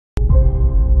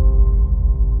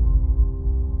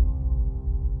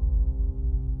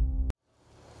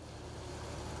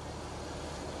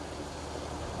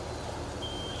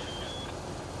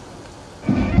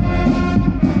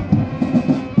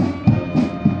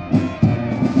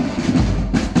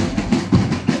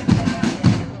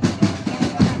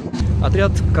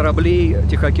Отряд кораблей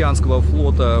Тихоокеанского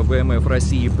флота ВМФ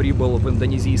России прибыл в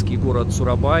индонезийский город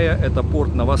Сурабая. Это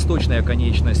порт на восточной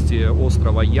оконечности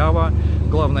острова Ява.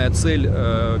 Главная цель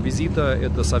визита –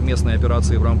 это совместные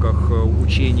операции в рамках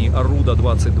учений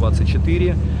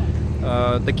Аруда-2024.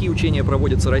 Такие учения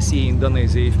проводятся Россией и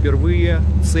Индонезией впервые.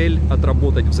 Цель –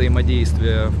 отработать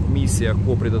взаимодействие в миссиях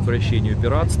по предотвращению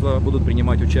пиратства. Будут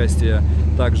принимать участие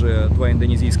также 2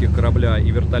 индонезийских корабля и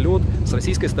вертолет. С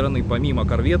российской стороны, помимо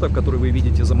корветов, которые вы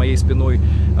видите за моей спиной,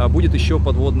 будет еще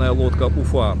подводная лодка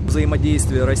 «Уфа».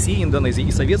 Взаимодействие России, Индонезии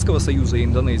и Советского Союза и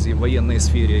Индонезии в военной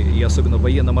сфере, и особенно в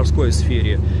военно-морской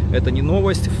сфере, это не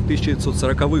новость. В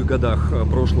 1940-х годах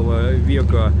прошлого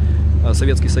века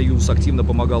Советский Союз активно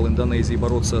помогал Индонезии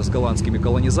бороться с голландскими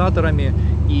колонизаторами,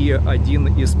 и один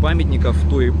из памятников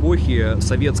той эпохи,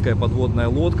 советская подводная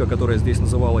лодка, которая здесь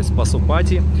называлась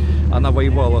Пасопати, она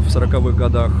воевала в 40-х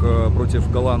годах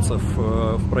против голландцев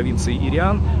в провинции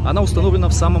Ириан, она установлена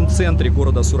в самом центре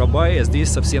города Сурабая, здесь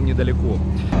совсем недалеко.